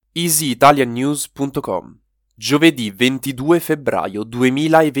easyitaliannews.com. Giovedì 22 febbraio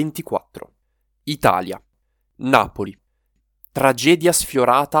 2024. Italia. Napoli. Tragedia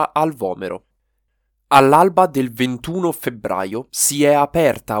sfiorata al Vomero. All'alba del 21 febbraio si è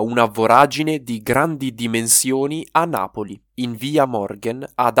aperta una voragine di grandi dimensioni a Napoli, in via Morgan,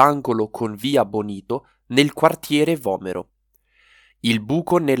 ad angolo con via Bonito, nel quartiere Vomero. Il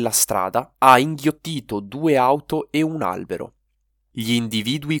buco nella strada ha inghiottito 2 auto e un albero. Gli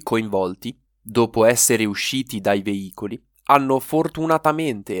individui coinvolti, dopo essere usciti dai veicoli, hanno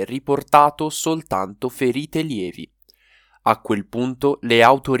fortunatamente riportato soltanto ferite lievi. A quel punto le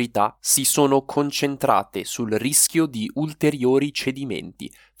autorità si sono concentrate sul rischio di ulteriori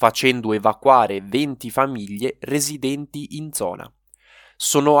cedimenti, facendo evacuare 20 famiglie residenti in zona.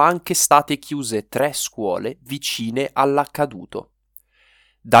 Sono anche state chiuse 3 scuole vicine all'accaduto.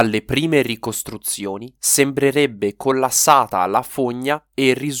 Dalle prime ricostruzioni sembrerebbe collassata la fogna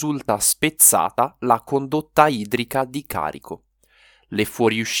e risulta spezzata la condotta idrica di carico. Le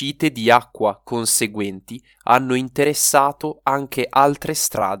fuoriuscite di acqua conseguenti hanno interessato anche altre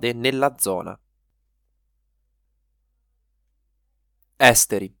strade nella zona.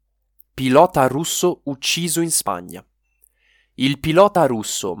 Esteri. Pilota russo ucciso in Spagna. Il pilota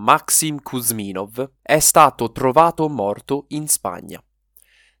russo Maxim Kuzminov è stato trovato morto in Spagna.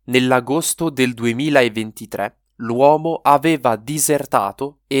 Nell'agosto del 2023 l'uomo aveva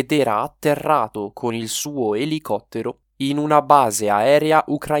disertato ed era atterrato con il suo elicottero in una base aerea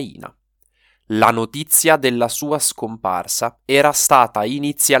ucraina. La notizia della sua scomparsa era stata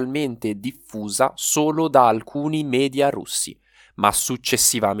inizialmente diffusa solo da alcuni media russi, ma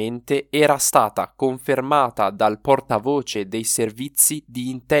successivamente era stata confermata dal portavoce dei servizi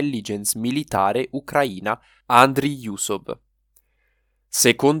di intelligence militare ucraina Andriy Yusov.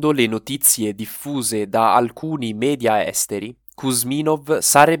 Secondo le notizie diffuse da alcuni media esteri, Kuzminov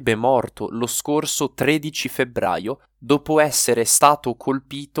sarebbe morto lo scorso 13 febbraio dopo essere stato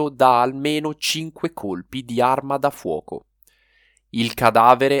colpito da almeno 5 colpi di arma da fuoco. Il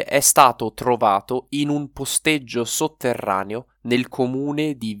cadavere è stato trovato in un posteggio sotterraneo nel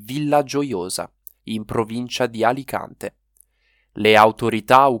comune di Villa Gioiosa, in provincia di Alicante. Le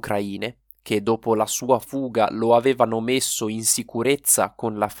autorità ucraine, che dopo la sua fuga lo avevano messo in sicurezza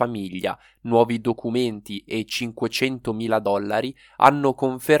con la famiglia, nuovi documenti e $500.000, hanno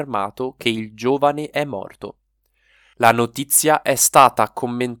confermato che il giovane è morto. La notizia è stata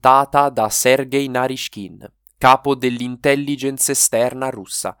commentata da Sergei Narishkin, capo dell'intelligence esterna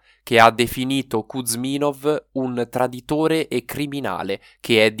russa, che ha definito Kuzminov un traditore e criminale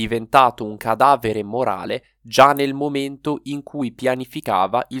che è diventato un cadavere morale già nel momento in cui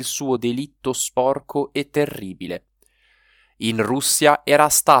pianificava il suo delitto sporco e terribile. In Russia era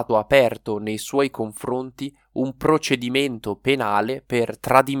stato aperto nei suoi confronti un procedimento penale per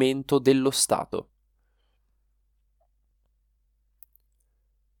tradimento dello Stato.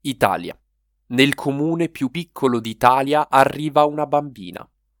 Italia. Nel comune più piccolo d'Italia arriva una bambina.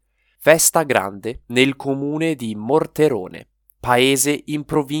 Festa grande nel comune di Morterone, paese in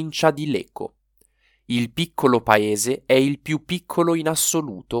provincia di Lecco. Il piccolo paese è il più piccolo in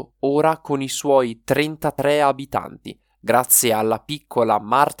assoluto, ora con i suoi 33 abitanti, grazie alla piccola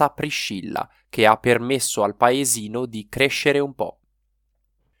Marta Priscilla, che ha permesso al paesino di crescere un po'.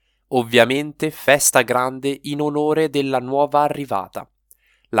 Ovviamente festa grande in onore della nuova arrivata.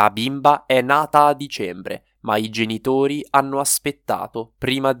 La bimba è nata a dicembre, ma i genitori hanno aspettato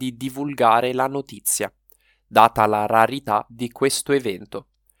prima di divulgare la notizia, data la rarità di questo evento.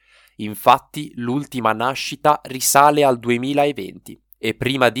 Infatti l'ultima nascita risale al 2020 e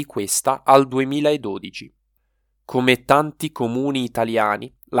prima di questa al 2012. Come tanti comuni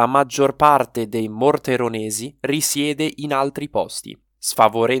italiani, la maggior parte dei morteronesi risiede in altri posti,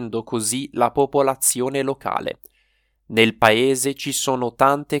 sfavorendo così la popolazione locale. Nel paese ci sono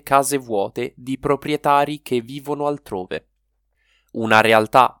tante case vuote di proprietari che vivono altrove. Una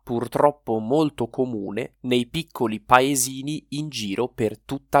realtà purtroppo molto comune nei piccoli paesini in giro per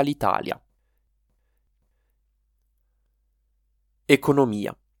tutta l'Italia.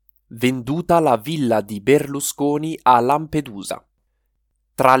 Economia. Venduta la villa di Berlusconi a Lampedusa.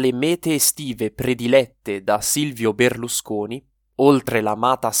 Tra le mete estive predilette da Silvio Berlusconi, oltre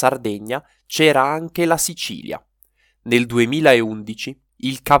l'amata Sardegna, c'era anche la Sicilia. Nel 2011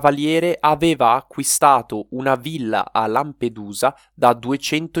 il cavaliere aveva acquistato una villa a Lampedusa da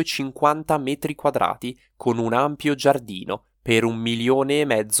 250 metri quadrati con un ampio giardino per €1,5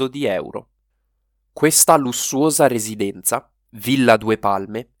 milioni. Questa lussuosa residenza, Villa Due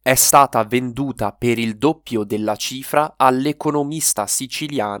Palme, è stata venduta per il doppio della cifra all'economista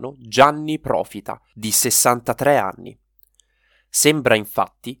siciliano Gianni Profita, di 63 anni. Sembra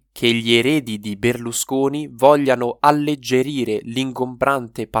infatti che gli eredi di Berlusconi vogliano alleggerire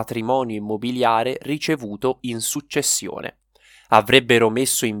l'ingombrante patrimonio immobiliare ricevuto in successione. Avrebbero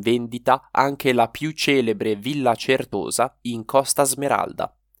messo in vendita anche la più celebre Villa Certosa in Costa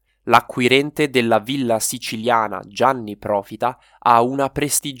Smeralda. L'acquirente della villa siciliana Gianni Profita ha una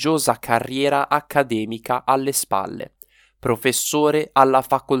prestigiosa carriera accademica alle spalle. Professore alla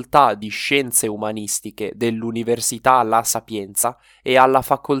Facoltà di Scienze Umanistiche dell'Università La Sapienza e alla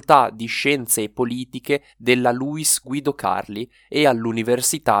Facoltà di Scienze Politiche della Luis Guido Carli e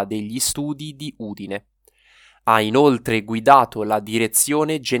all'Università degli Studi di Udine. Ha inoltre guidato la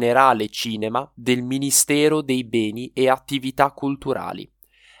Direzione Generale Cinema del Ministero dei Beni e Attività Culturali.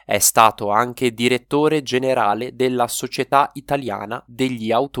 È stato anche direttore generale della Società Italiana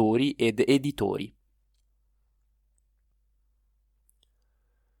degli Autori ed Editori.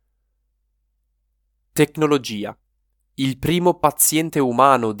 Tecnologia. Il primo paziente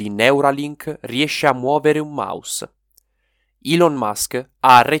umano di Neuralink riesce a muovere un mouse. Elon Musk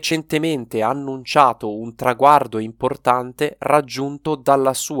ha recentemente annunciato un traguardo importante raggiunto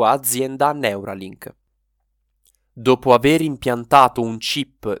dalla sua azienda Neuralink. Dopo aver impiantato un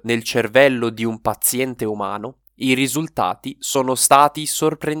chip nel cervello di un paziente umano, i risultati sono stati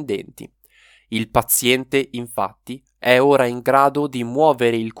sorprendenti. Il paziente, infatti, è ora in grado di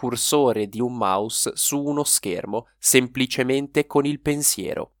muovere il cursore di un mouse su uno schermo semplicemente con il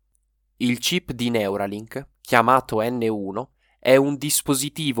pensiero. Il chip di Neuralink, chiamato N1, è un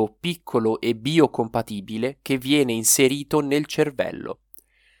dispositivo piccolo e biocompatibile che viene inserito nel cervello.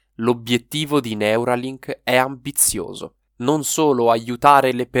 L'obiettivo di Neuralink è ambizioso. Non solo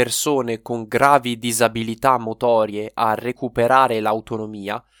aiutare le persone con gravi disabilità motorie a recuperare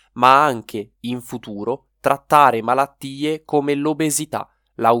l'autonomia, ma anche, in futuro, trattare malattie come l'obesità,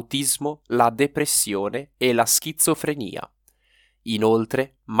 l'autismo, la depressione e la schizofrenia.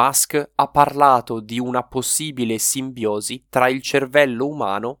 Inoltre, Musk ha parlato di una possibile simbiosi tra il cervello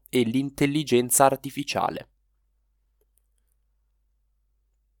umano e l'intelligenza artificiale.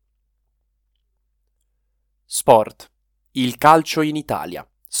 Sport. Il calcio in Italia.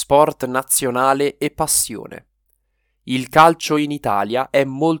 Sport nazionale e passione. Il calcio in Italia è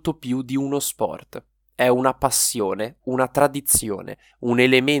molto più di uno sport. È una passione, una tradizione, un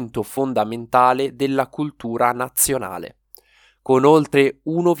elemento fondamentale della cultura nazionale. Con oltre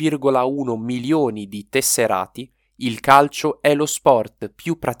 1,1 milioni di tesserati, il calcio è lo sport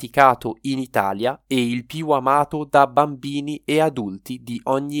più praticato in Italia e il più amato da bambini e adulti di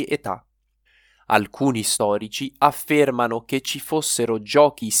ogni età. Alcuni storici affermano che ci fossero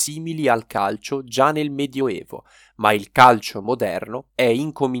giochi simili al calcio già nel Medioevo, ma il calcio moderno è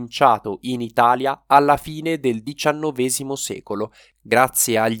incominciato in Italia alla fine del XIX secolo,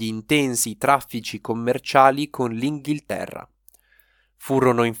 grazie agli intensi traffici commerciali con l'Inghilterra.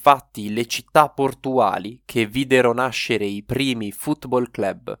 Furono infatti le città portuali che videro nascere i primi football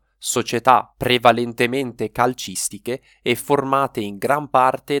club, società prevalentemente calcistiche e formate in gran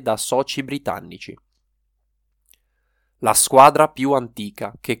parte da soci britannici. La squadra più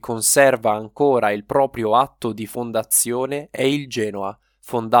antica che conserva ancora il proprio atto di fondazione è il Genoa,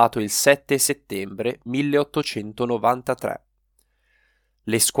 fondato il 7 settembre 1893.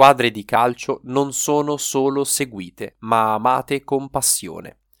 Le squadre di calcio non sono solo seguite, ma amate con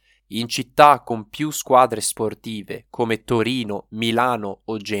passione. In città con più squadre sportive, come Torino, Milano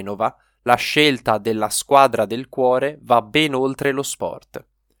o Genova, la scelta della squadra del cuore va ben oltre lo sport.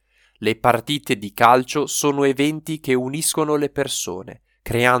 Le partite di calcio sono eventi che uniscono le persone,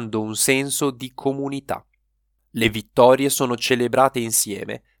 creando un senso di comunità. Le vittorie sono celebrate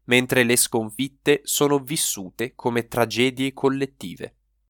insieme, mentre le sconfitte sono vissute come tragedie collettive.